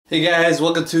Hey guys,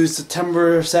 welcome to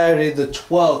Saturday the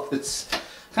 12th. It's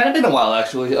kind of been a while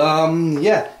actually. A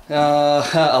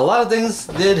lot of things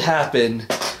did happen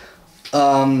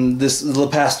the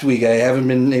past week. I haven't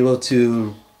been able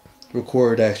to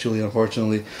record actually,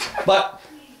 unfortunately. But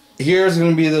here's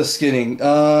gonna be the skinning.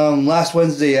 Last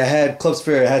Wednesday I had Clubs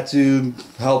Fair. I had to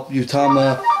help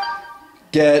Utama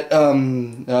get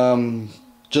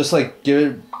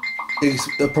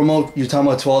promote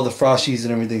Utama to all the Frosties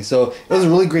and everything. So it was a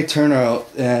really great turnout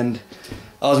and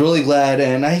I was really glad,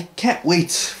 and I can't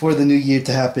wait for the new year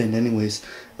to happen anyways.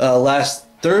 Last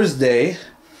Thursday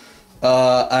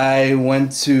I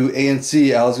went to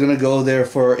ANC. I was gonna go there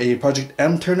for a Project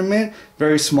M tournament,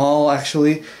 very small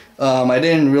actually. I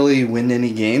didn't really win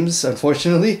any games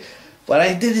unfortunately, but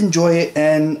I did enjoy it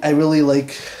and I really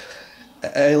like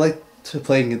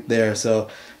playing it there. So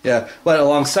yeah, but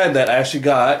alongside that I actually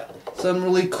got some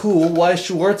really cool Weiss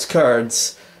Schwarz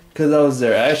cards because I was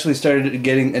there. I actually started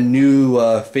getting a new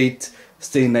Fate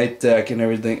Stay Night deck and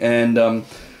everything, and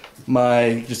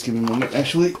just give me a moment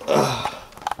actually. Oh,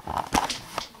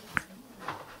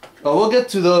 we'll get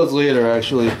to those later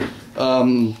actually.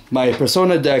 My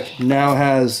Persona deck now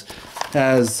has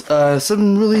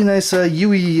some really nice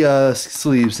Yui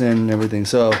sleeves and everything,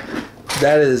 so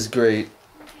that is great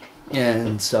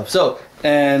and stuff. So,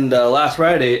 and last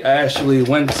Friday I actually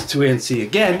went to ANC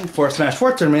again for a Smash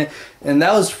 4 tournament, and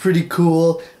that was pretty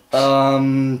cool.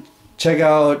 Check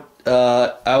out,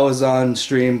 I was on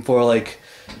stream for like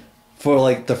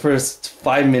the first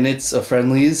 5 minutes of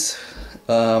friendlies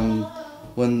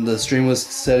when the stream was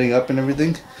setting up and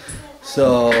everything.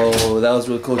 So that was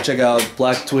really cool. Check out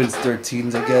Black Twins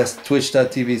 13s, I guess,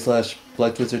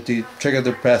 twitch.tv/BlackTwins13. Check out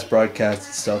their past broadcasts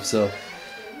and stuff. So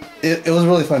it was a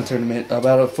really fun tournament.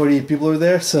 About 48 people were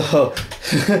there, so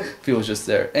people was just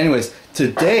there. Anyways,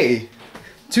 today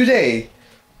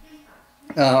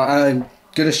I'm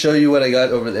gonna show you what I got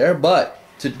over there. But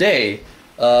today,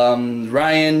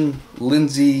 Ryan,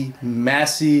 Lindsay,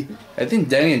 Massey, I think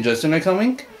Danny and Justin are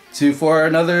coming for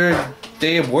another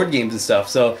day of board games and stuff.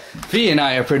 So Fee and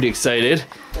I are pretty excited.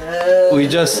 We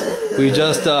just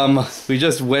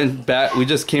went back. We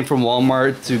just came from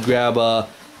Walmart to grab a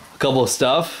couple of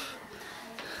stuff,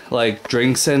 like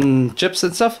drinks and chips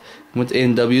and stuff. Went to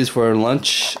A&W's for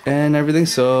lunch and everything.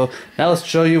 So now let's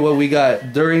show you what we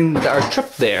got during our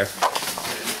trip there.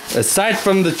 Aside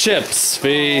from the chips,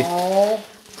 Fee.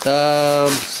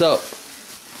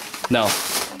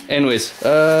 Anyways,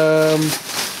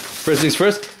 first things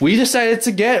first, we decided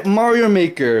to get Mario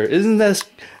Maker. Isn't that?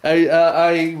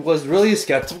 I was really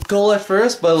skeptical at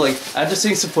first, but like after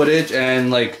seeing some footage and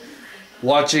like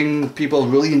watching people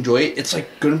really enjoy it, it's like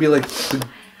gonna be like the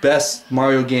best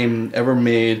Mario game ever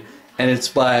made, and it's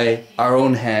by our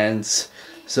own hands.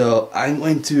 So I'm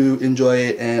going to enjoy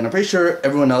it, and I'm pretty sure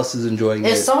everyone else is enjoying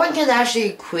it. If someone can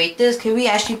actually create this, can we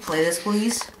actually play this,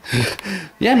 please?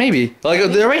 Yeah, maybe. Like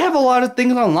they already have a lot of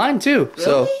things online too. Really?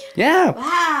 So yeah.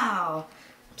 Wow.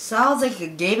 Sounds like a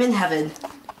game in heaven.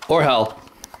 Or hell.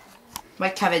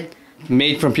 Like Kevin.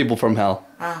 Made from people from hell.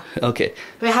 Ah. Okay.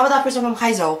 Wait, how about that person from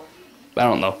Kaizo? I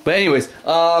don't know. But anyways,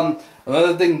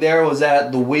 another thing there was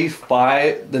that the Wave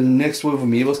 5, the next wave of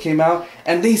Amiibos came out,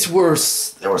 and there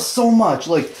was so much.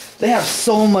 Like, they have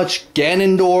so much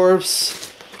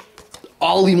Ganondorfs,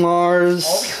 Olimars,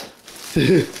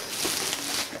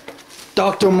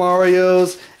 Dr.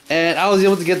 Marios, and I was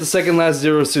able to get the second last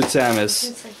Zero Suit Samus.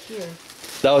 It's like here.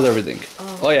 That was everything.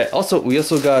 Oh yeah, we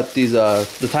also got these, the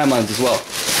timelines as well.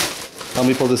 Let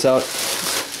me pull this out.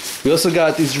 We also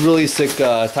got these really sick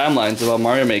timelines about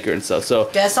Mario Maker and stuff.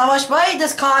 So guess how much money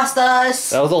this cost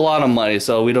us? that was a lot of money,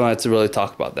 so we don't have to really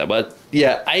talk about that. But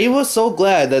yeah, I was so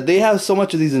glad that they have so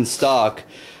much of these in stock.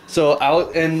 So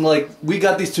we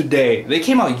got these today. They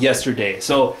came out yesterday.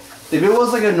 So if it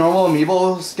was like a normal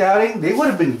Amiibo scouting, they would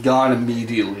have been gone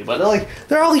immediately. But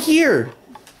they're all here.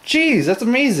 Jeez, that's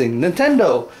amazing.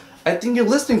 Nintendo, I think you're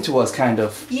listening to us, kind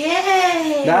of.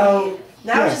 Yay!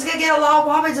 Now we're just gonna get a lot of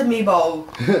Wobbins Amiibo.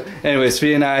 Anyways,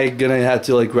 Fee and I gonna have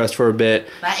to like rest for a bit.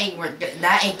 That ain't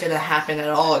gonna happen at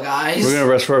all, guys. We're gonna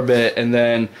rest for a bit and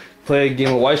then play a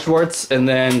game of Weiss Schwarz and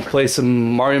then play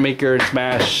some Mario Maker and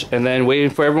Smash and then waiting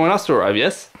for everyone else to arrive.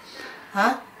 Yes?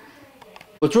 Huh?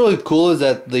 What's really cool is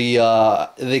that they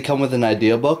come with an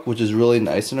idea book, which is really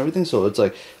nice and everything. So it's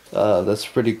like that's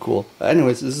pretty cool.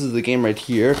 Anyways, this is the game right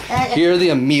here. Here are the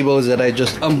Amiibos that I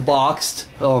just unboxed.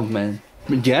 Oh man.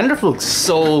 Ganondorf looks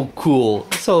so cool,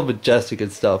 so majestic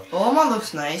and stuff. Bulma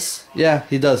looks nice. Yeah,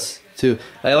 he does too.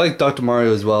 I like Dr.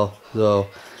 Mario as well. So,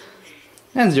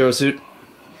 and Zero Suit.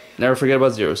 Never forget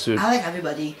about Zero Suit. I like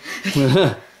everybody.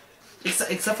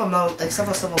 except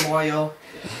for Super Mario.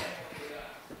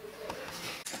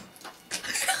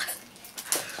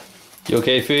 You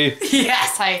okay, Fee?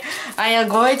 Yes, I am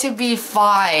going to be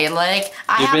fine. Like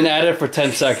You've been at it for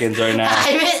 10 seconds right now.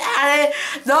 I've been at it.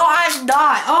 No, I'm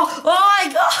not. Oh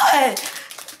my god.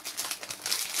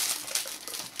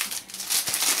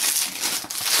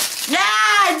 Yeah,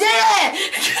 I did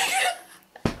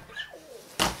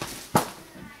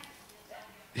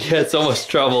it. You had so much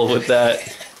trouble with that.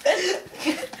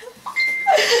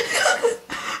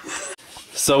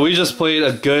 So we just played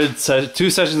a good 2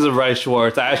 sessions of Rice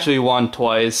Schwartz. I actually won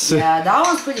twice. Yeah, that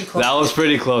was pretty close. That was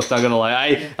pretty close, not gonna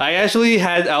lie. I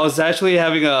was actually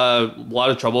having a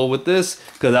lot of trouble with this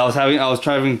because I was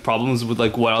having problems with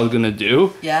like what I was gonna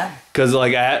do. Yeah. Cause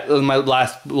like I had my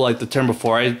last the turn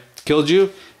before I killed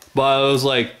you, but I was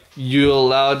like, you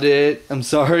allowed it. I'm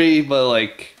sorry, but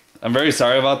like I'm very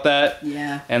sorry about that.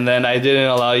 Yeah. And then I didn't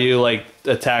allow you like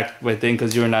attack my thing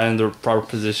because you were not in the proper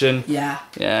position. Yeah.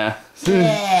 Yeah.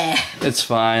 Yeah. It's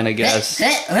fine, I guess.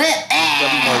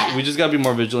 We just gotta be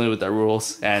more vigilant with our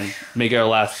rules and make our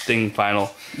last thing final.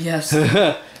 Yes.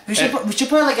 we should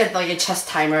put like a chess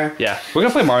timer. Yeah, we're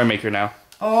gonna play Mario Maker now.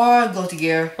 Or Guilty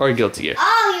Gear. Or Guilty Gear.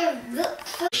 Oh,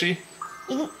 Yoshi?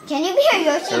 can you be a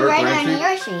Yoshi right on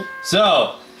Yoshi?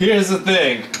 So here's the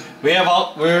thing: we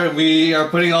are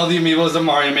putting all the amiibos in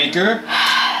Mario Maker.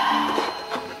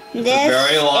 This It's a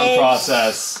very long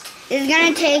process. It's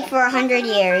gonna take for 100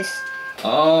 years.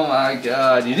 Oh my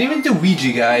god! You didn't even do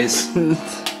Ouija, guys.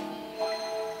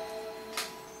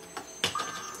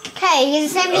 Hey,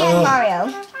 he's the same thing as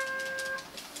Mario.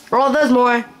 Oh, there's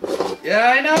more.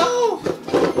 Yeah, I know.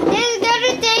 It's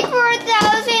gonna take for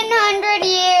 1,100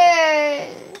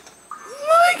 years. Oh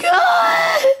my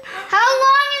god! How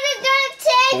long is it gonna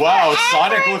take? Wow, forever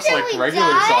Sonic looks until like we regular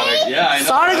die? Sonic. Yeah, I know.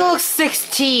 Sonic looks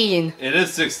 16. It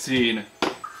is 16.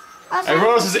 Oh,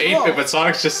 Everyone else is Sonic's 8-bit, cool. but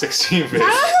Sonic's just 16-bit. Sonic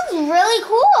looks really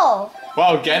cool.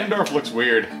 Wow, Ganondorf looks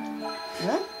weird.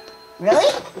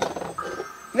 Really?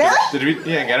 Really? Did we?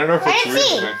 Yeah, Ganondorf I looks didn't weird.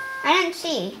 see. doesn't I didn't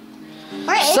see.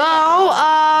 Where is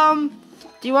So,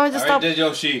 do you want me to All stop? right, did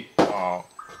Yoshi. he? Oh.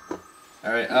 All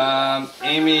right,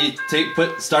 Amy,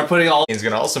 start putting all. He's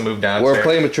gonna also move down. We're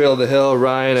playing Betrayal of the Hill.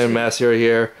 Ryan and Massey are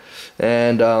here,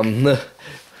 and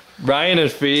Ryan and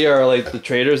Fee are like the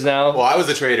traders now. Well, I was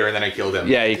the traitor and then I killed him.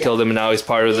 Yeah, he killed him, and now he's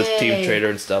part of the team Yay. trader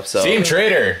and stuff. So, Team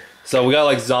traitor. so we got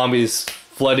like zombies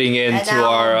flooding And into now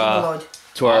our reload.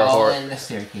 to our All hor- in the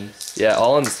staircase. Yeah,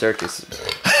 all on the staircase.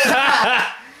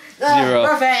 Zero.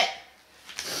 Perfect.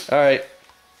 All right.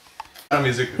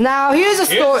 Music. Now here's a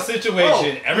story. Here's the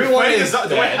situation. Everyone is Do I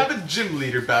dead. have a gym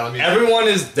leader battle music? Everyone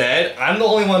is dead. I'm the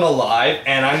only one alive,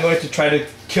 and I'm going to try to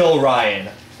kill Ryan.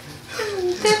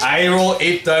 I roll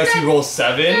 8 dice, he rolls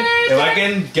 7. If I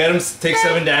can get him to take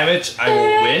 7 damage, I will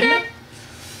win.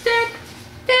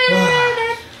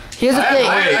 Here's the thing.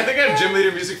 I think I have gym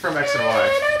leader music from X and Y.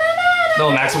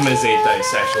 No, maximum is 8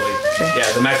 dice, actually. Yeah,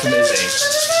 the maximum is 8.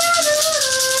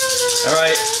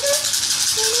 Alright.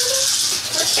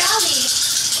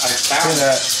 I found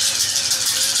that.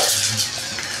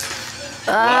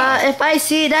 If I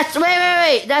see that's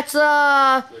wait. That's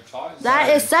that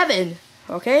is 7.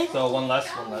 Okay. So one less.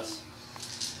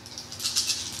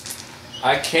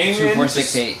 I came 2, in 4, to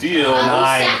 6, 8. steal.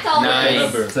 9.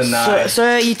 9. It's a 9.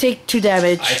 So you take 2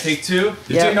 damage. I take 2.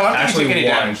 Yeah. No, I'm not Actually, taking any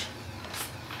 1. damage.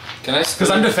 Can I? Because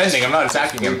I'm defending, I'm not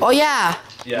attacking him. Oh yeah.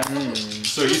 Yeah.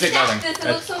 So you take nothing. This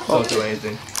looks so Don't cool. do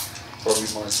anything.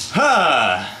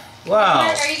 Huh. Wow.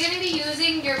 Are you gonna be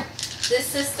using this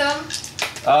system?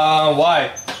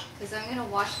 Why? Because I'm gonna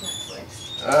watch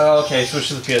Netflix. Okay, switch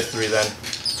to the PS3 then.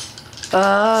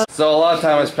 So a lot of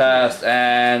time has passed,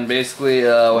 and basically,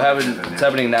 what's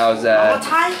happening now is that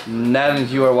Nat and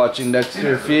Hugh are watching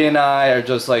Dexter. Fee and I are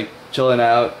just like chilling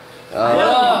out.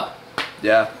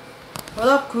 Yeah. What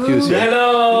up, crew? Hugh's here.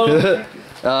 Hello.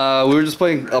 We were just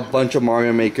playing a bunch of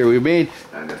Mario Maker. We made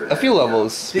a few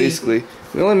levels, basically.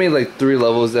 We only made like 3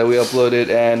 levels that we uploaded,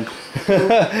 and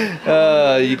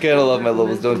you kinda love my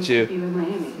levels, don't you?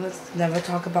 Let's never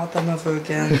talk about them ever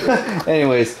again.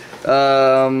 Anyways,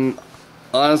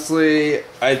 honestly,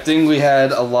 I think we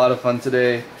had a lot of fun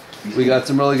today. We got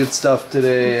some really good stuff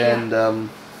today, and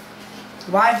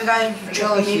Why have you got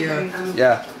Joe here?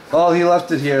 yeah. Well, he left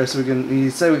it here, so he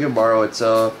said we can borrow it,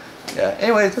 so yeah.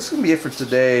 Anyway, that's gonna be it for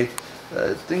today.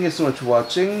 Thank you so much for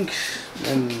watching,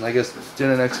 and I guess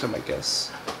tune in next time, I guess.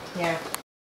 Yeah.